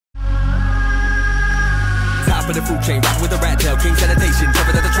of the food chain, rapping with a rat tail, king sanitation,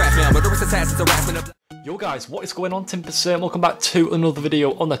 covered at the trash now, murderous assassins harassment of. Yo guys, what is going on? Timpers here, and welcome back to another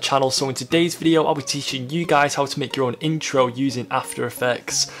video on the channel. So in today's video, I'll be teaching you guys how to make your own intro using After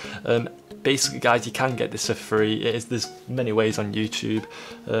Effects. Basically guys, you can get this for free. There's many ways on YouTube.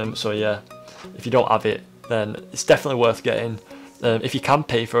 So yeah, if you don't have it, then it's definitely worth getting. If you can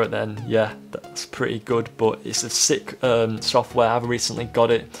pay for it, then yeah, that's pretty good, but it's a sick software. I've recently got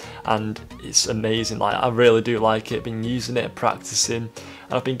it and it's amazing. Like, I really do like it. Been using it and practicing,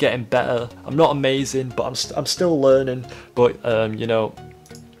 and I've been getting better. I'm not amazing, but I'm still learning. But you know,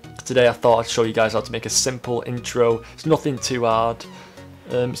 today I thought I'd show you guys how to make a simple intro. It's nothing too hard.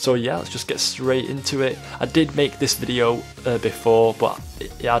 So yeah, let's just get straight into it. I did make this video before, but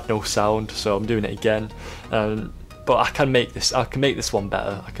it had no sound, so I'm doing it again. But I can make this one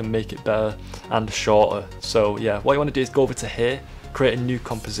better. I can make it better and shorter. So yeah, what you want to do is go over to here, create a new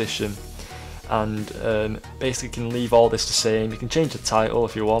composition, and basically you can leave all this the same. You can change the title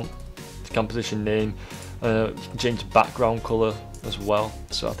if you want, the composition name. You can change the background colour as well.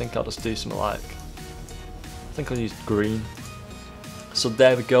 So I think I'll just do something like, I think I'll use green. So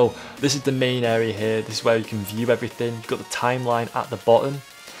there we go. This is the main area here. This is where you can view everything. You've got the timeline at the bottom.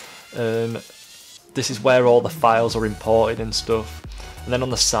 This is where all the files are imported and stuff. And then on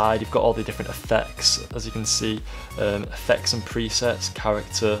the side, you've got all the different effects, as you can see, effects and presets,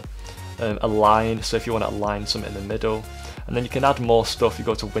 character, align. So if you want to align something in the middle, and then you can add more stuff. You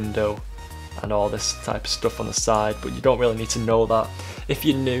go to window and all this type of stuff on the side, but you don't really need to know that. If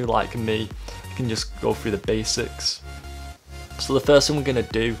you're new like me, you can just go through the basics. So the first thing we're going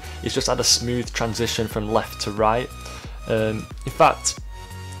to do is just add a smooth transition from left to right. In fact,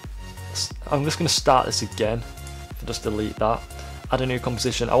 I'm just going to start this again. Just delete that. Add a new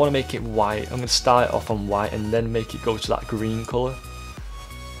composition. I want to make it white. I'm going to start it off on white and then make it go to that green colour.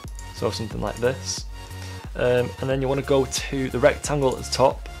 So something like this. And then you want to go to the rectangle at the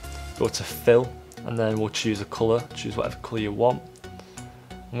top. Go to fill, and then we'll choose a colour. Choose whatever colour you want.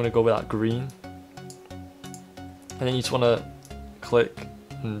 I'm going to go with that green. And then you just want to click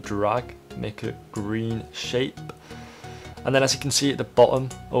and drag, make a green shape. And then as you can see at the bottom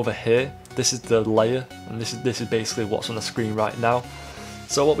over here, this is the layer, and this is basically what's on the screen right now.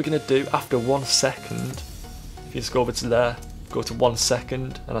 So what we're going to do after 1 second, if you just go over to there, go to 1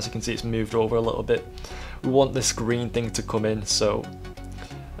 second, and as you can see it's moved over a little bit. We want this green thing to come in, so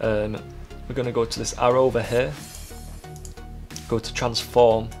we're going to go to this arrow over here, go to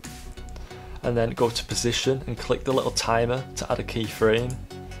transform, and then go to position and click the little timer to add a keyframe.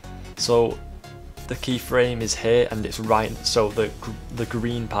 So the keyframe is here and it's right, so the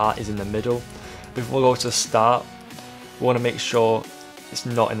green part is in the middle. Before we go to the start, we want to make sure it's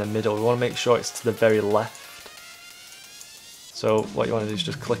not in the middle. We want to make sure it's to the very left. So what you want to do is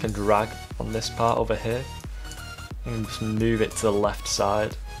just click and drag on this part over here and just move it to the left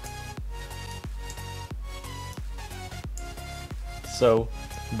side. So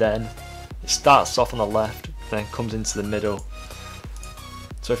then it starts off on the left, then comes into the middle.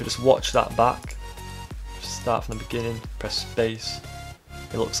 So if you just watch that back, start from the beginning, press space,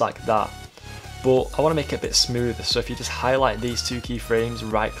 it looks like that. But I want to make it a bit smoother, so if you just highlight these two keyframes,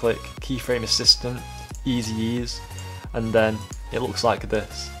 right click, keyframe assistant, easy ease, and then it looks like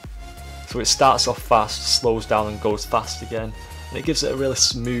this. So it starts off fast, slows down and goes fast again, and it gives it a really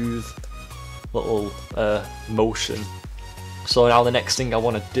smooth little motion. So now the next thing I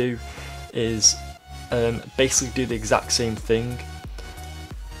want to do is basically do the exact same thing,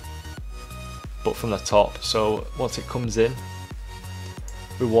 but from the top. So once it comes in,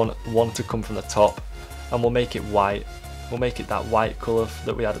 we want one to come from the top, and we'll make it white. We'll make it that white colour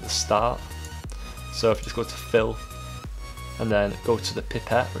that we had at the start. So if you just go to fill, and then go to the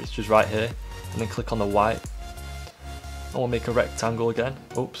pipette, which is right here, and then click on the white, and we'll make a rectangle again.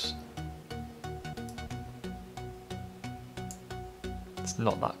 Oops. It's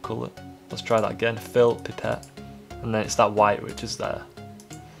not that colour. Let's try that again. Fill, pipette, and then it's that white which is there.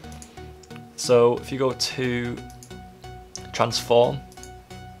 So if you go to transform,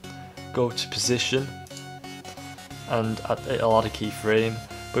 go to position, and it'll add a keyframe,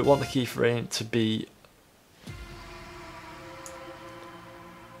 but we want the keyframe to be,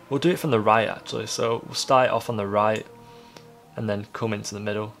 we'll do it from the right actually, so we'll start off on the right and then come into the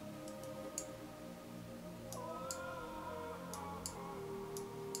middle.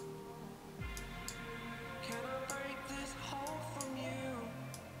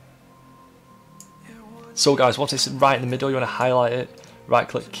 So guys, once it's right in the middle, you want to highlight it, right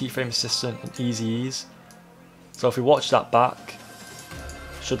click, keyframe assistant, and easy ease. So if we watch that back,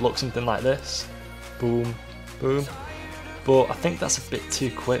 it should look something like this. Boom, boom. But I think that's a bit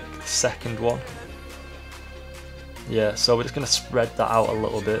too quick, the second one. Yeah, so we're just going to spread that out a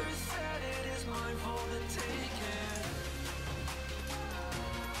little bit.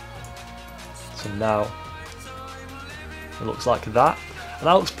 So now it looks like that, and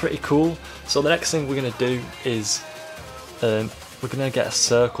that looks pretty cool. So the next thing we're going to do is we're going to get a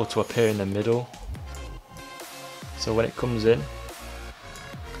circle to appear in the middle. So when it comes in,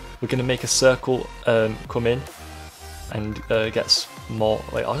 we're going to make a circle come in and get small.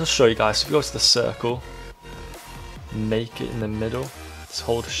 Wait, I'll just show you guys. So if you go to the circle, make it in the middle, just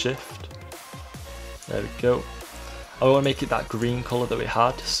hold shift, there we go. I want to make it that green colour that we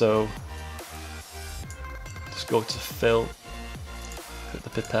had, so just go to fill, click the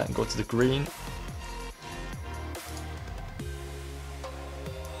pipette and go to the green.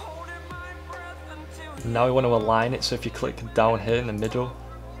 Now we want to align it, so if you click down here in the middle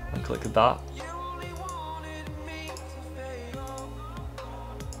and click that,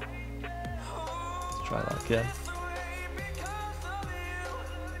 let's try that again.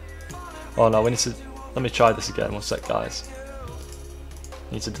 Oh no, we need to, let me try this again, one sec guys.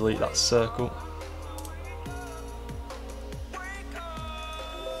 Need to delete that circle.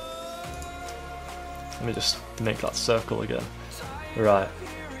 Let me just make that circle again. Right.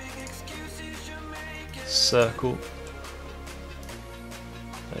 Circle.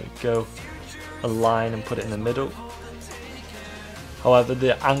 There we go. Align and put it in the middle. However,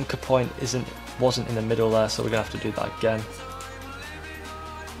 the anchor point wasn't in the middle there, so we're gonna have to do that again.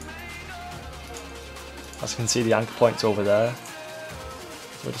 As you can see, the anchor point's over there.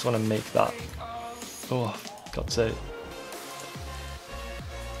 So I just want to make that. Oh, God's sake.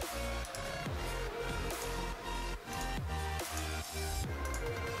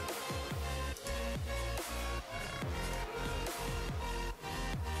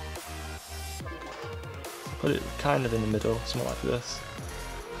 Put it kind of in the middle, something like this.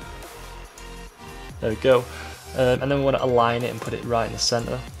 There we go. And then we want to align it and put it right in the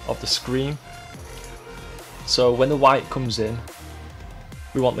center of the screen. So when the white comes in,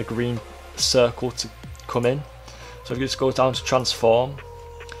 we want the green circle to come in. So if you just go down to transform,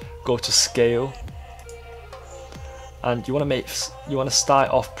 go to scale, and you want to start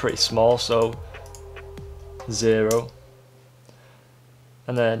off pretty small, so 0,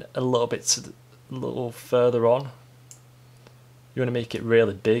 and then a little further on, you want to make it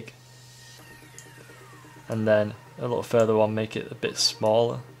really big, and then a little further on, make it a bit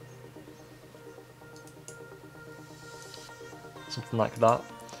smaller. Something like that,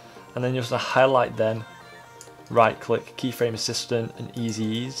 and then you're just going to highlight them, right click, keyframe assistant and easy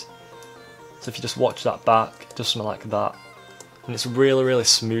ease. So if you just watch that back, just something like that, and it's a really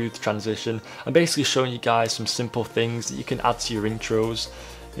smooth transition. I'm basically showing you guys some simple things that you can add to your intros.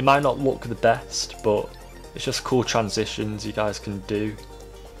 It might not look the best, but it's just cool transitions you guys can do.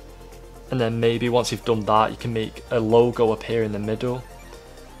 And then maybe once you've done that, you can make a logo appear in the middle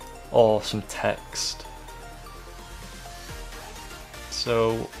or some text.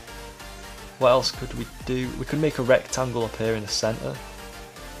 So what else could we do? We could make a rectangle appear in the center.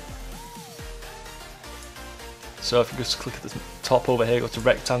 So if you just click at the top over here, go to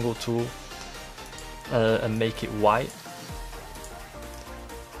rectangle tool and make it white.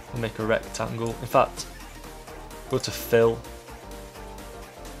 We'll make a rectangle. In fact, go to fill.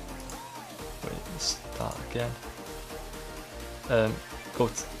 Wait, let's start again.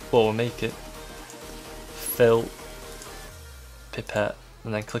 We'll make it fill pipette,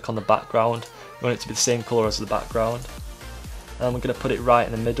 and then click on the background. We want it to be the same colour as the background, and we're going to put it right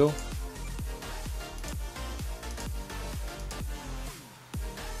in the middle.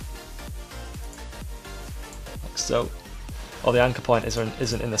 Like so. Oh, the anchor point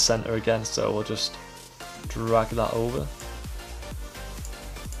isn't in the centre again, so we'll just drag that over.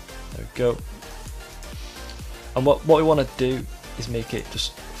 There we go. And what we want to do is make it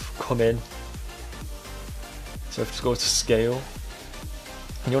just come in. So if you go to scale,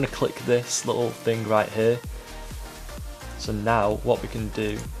 and you want to click this little thing right here. So now what we can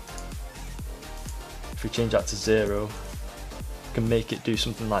do, if we change that to 0, we can make it do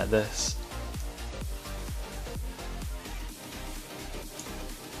something like this.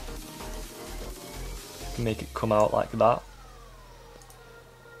 We can make it come out like that.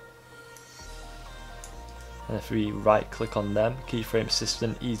 And if we right click on them, keyframe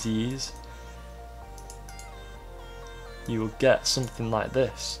assistant, easy ease, you will get something like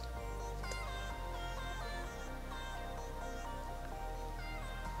this.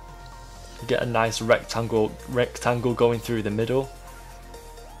 You get a nice rectangle going through the middle,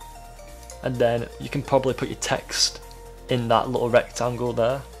 and then you can probably put your text in that little rectangle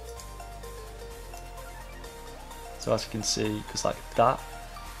there. So as you can see, it's like that.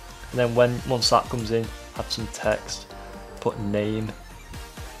 And then once that comes in, add some text, put name.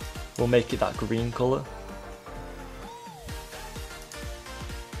 We'll make it that green colour.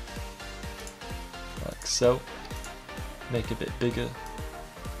 Like so. Make it a bit bigger.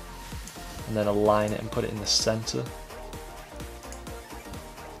 And then align it and put it in the centre.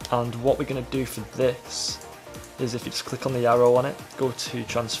 And what we're going to do for this is, if you just click on the arrow on it, go to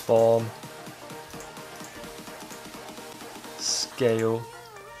transform, scale,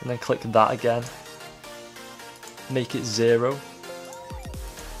 and then click that again. Make it 0.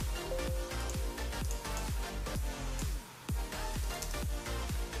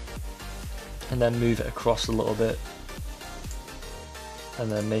 And then move it across a little bit.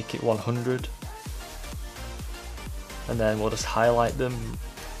 And then make it 100. And then we'll just highlight them.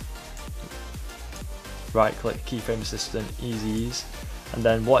 Right click, keyframe assistant, easy ease. And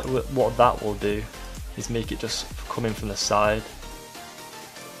then what that will do is make it just come in from the side.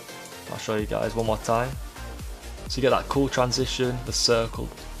 I'll show you guys one more time. So you get that cool transition, the circle,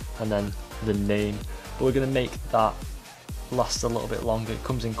 and then the name. But we're going to make that last a little bit longer. It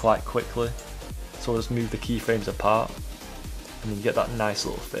comes in quite quickly. So we'll just move the keyframes apart, and then you get that nice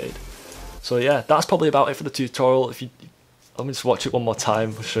little fade. So yeah, that's probably about it for the tutorial. Let me just watch it one more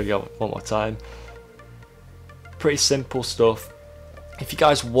time. I'll show you one more time. Pretty simple stuff. If you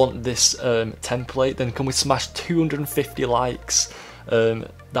guys want this template, then can we smash 250 likes?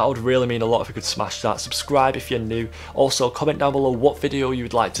 That would really mean a lot if we could smash that. Subscribe if you're new. Also, comment down below what video you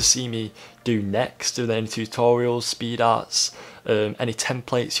would like to see me do next. Are there any tutorials, speed arts, any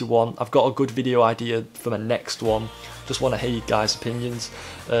templates you want? I've got a good video idea for my next one. Just want to hear you guys' opinions.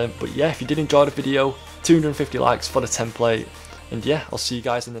 But yeah, if you did enjoy the video, 250 likes for the template. And yeah, I'll see you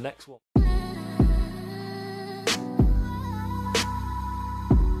guys in the next one.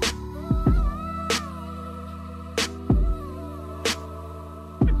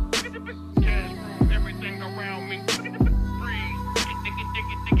 Everything around me.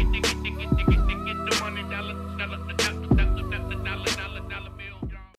 Breathe.